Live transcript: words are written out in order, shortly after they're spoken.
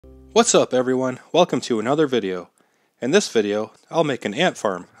What's up everyone, welcome to another video. In this video, I'll make an ant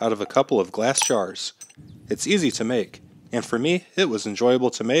farm out of a couple of glass jars. It's easy to make, and for me, it was enjoyable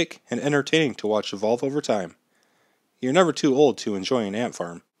to make and entertaining to watch evolve over time. You're never too old to enjoy an ant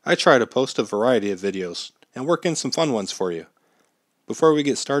farm. I try to post a variety of videos, and work in some fun ones for you. Before we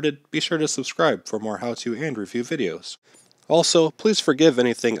get started, be sure to subscribe for more how-to and review videos. Also, please forgive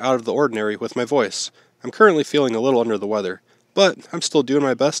anything out of the ordinary with my voice. I'm currently feeling a little under the weather, but I'm still doing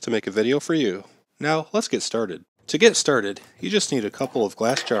my best to make a video for you. Now, let's get started. To get started, you just need a couple of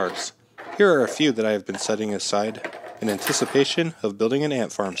glass jars. Here are a few that I have been setting aside in anticipation of building an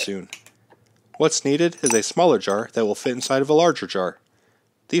ant farm soon. What's needed is a smaller jar that will fit inside of a larger jar.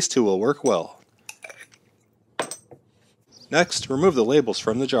 These two will work well. Next, remove the labels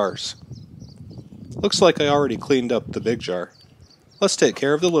from the jars. Looks like I already cleaned up the big jar. Let's take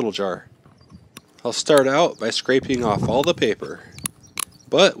care of the little jar. I'll start out by scraping off all the paper,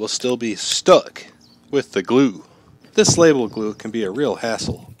 but we'll still be stuck with the glue. This label glue can be a real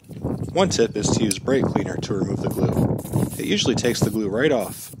hassle. One tip is to use brake cleaner to remove the glue. It usually takes the glue right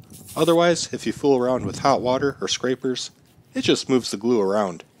off. Otherwise, if you fool around with hot water or scrapers, it just moves the glue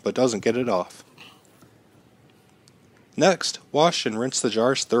around, but doesn't get it off. Next, wash and rinse the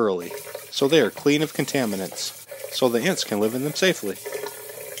jars thoroughly, so they are clean of contaminants, so the ants can live in them safely.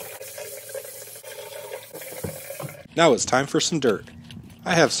 Now it's time for some dirt.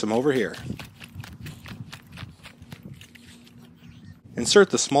 I have some over here. Insert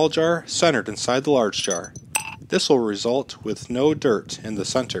the small jar centered inside the large jar. This will result with no dirt in the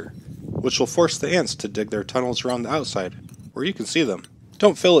center, which will force the ants to dig their tunnels around the outside, where you can see them.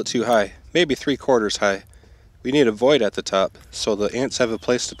 Don't fill it too high, maybe 3/4 high. We need a void at the top, so the ants have a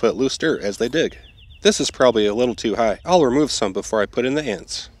place to put loose dirt as they dig. This is probably a little too high. I'll remove some before I put in the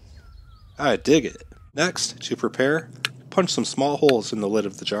ants. I dig it. Next, to prepare, punch some small holes in the lid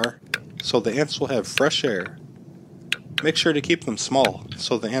of the jar, so the ants will have fresh air. Make sure to keep them small,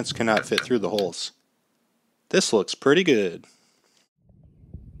 so the ants cannot fit through the holes. This looks pretty good.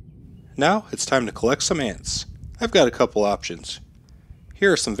 Now, it's time to collect some ants. I've got a couple options.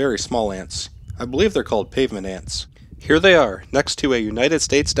 Here are some very small ants. I believe they're called pavement ants. Here they are, next to a United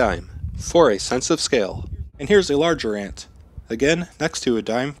States dime, for a sense of scale. And here's a larger ant, again next to a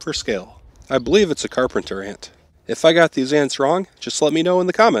dime for scale. I believe it's a carpenter ant. If I got these ants wrong, just let me know in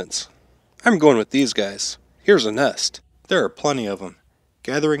the comments. I'm going with these guys. Here's a nest. There are plenty of them.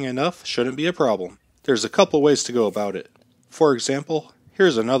 Gathering enough shouldn't be a problem. There's a couple ways to go about it. For example,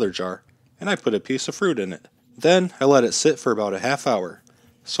 here's another jar, and I put a piece of fruit in it. Then I let it sit for about a half hour,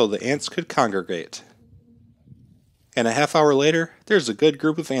 so the ants could congregate. And a half hour later, there's a good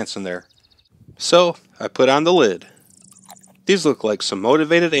group of ants in there. So, I put on the lid. These look like some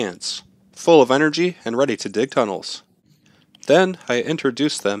motivated ants, full of energy and ready to dig tunnels. Then I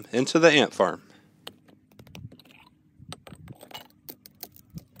introduce them into the ant farm.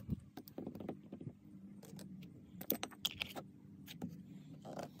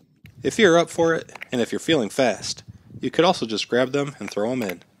 If you're up for it, and if you're feeling fast, you could also just grab them and throw them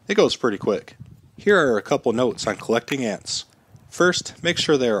in. It goes pretty quick. Here are a couple notes on collecting ants. First, make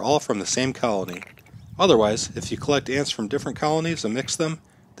sure they are all from the same colony. Otherwise, if you collect ants from different colonies and mix them,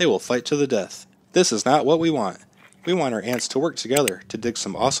 they will fight to the death. This is not what we want. We want our ants to work together to dig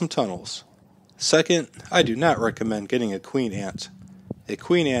some awesome tunnels. Second, I do not recommend getting a queen ant. A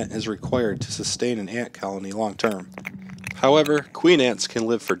queen ant is required to sustain an ant colony long term. However, queen ants can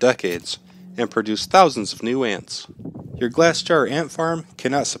live for decades and produce thousands of new ants. Your glass jar ant farm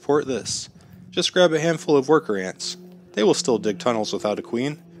cannot support this. Just grab a handful of worker ants. They will still dig tunnels without a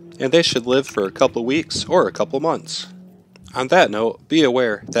queen, and they should live for a couple weeks or a couple months. On that note, be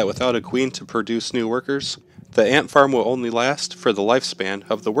aware that without a queen to produce new workers, the ant farm will only last for the lifespan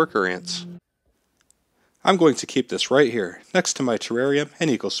of the worker ants. I'm going to keep this right here, next to my terrarium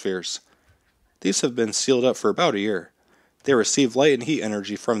and ecospheres. These have been sealed up for about a year. They receive light and heat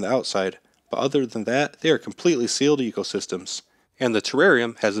energy from the outside, but other than that, they are completely sealed ecosystems. And the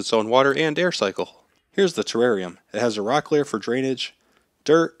terrarium has its own water and air cycle. Here's the terrarium. It has a rock layer for drainage,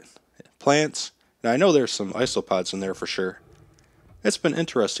 dirt, plants, and I know there's some isopods in there for sure. It's been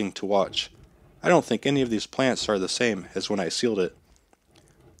interesting to watch. I don't think any of these plants are the same as when I sealed it.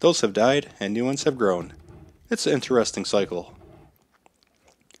 Those have died and new ones have grown. It's an interesting cycle.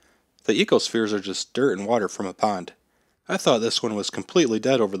 The ecospheres are just dirt and water from a pond. I thought this one was completely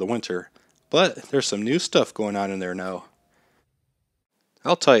dead over the winter, but there's some new stuff going on in there now.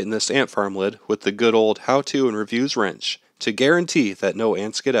 I'll tighten this ant farm lid with the good old how-to and reviews wrench to guarantee that no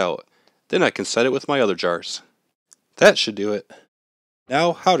ants get out. Then I can set it with my other jars. That should do it.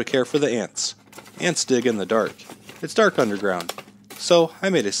 Now, how to care for the ants. Ants dig in the dark. It's dark underground, So I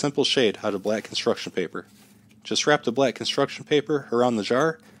made a simple shade out of black construction paper. Just wrap the black construction paper around the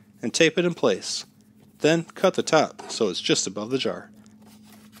jar and tape it in place. Then cut the top so it's just above the jar.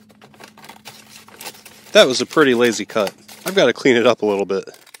 That was a pretty lazy cut. I've got to clean it up a little bit.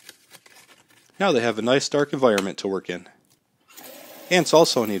 Now they have a nice dark environment to work in. Ants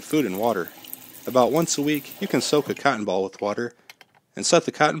also need food and water. About once a week you can soak a cotton ball with water and set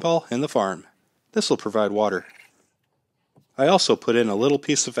the cotton ball in the farm. This will provide water. I also put in a little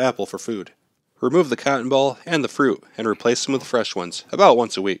piece of apple for food. Remove the cotton ball and the fruit and replace them with fresh ones, about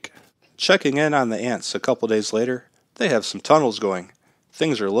once a week. Checking in on the ants a couple days later, they have some tunnels going.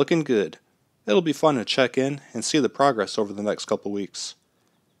 Things are looking good. It'll be fun to check in and see the progress over the next couple weeks.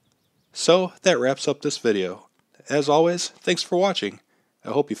 So, that wraps up this video. As always, thanks for watching. I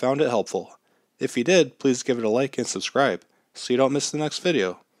hope you found it helpful. If you did, please give it a like and subscribe so you don't miss the next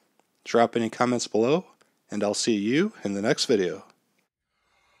video. Drop any comments below, and I'll see you in the next video.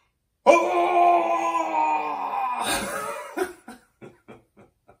 Oh!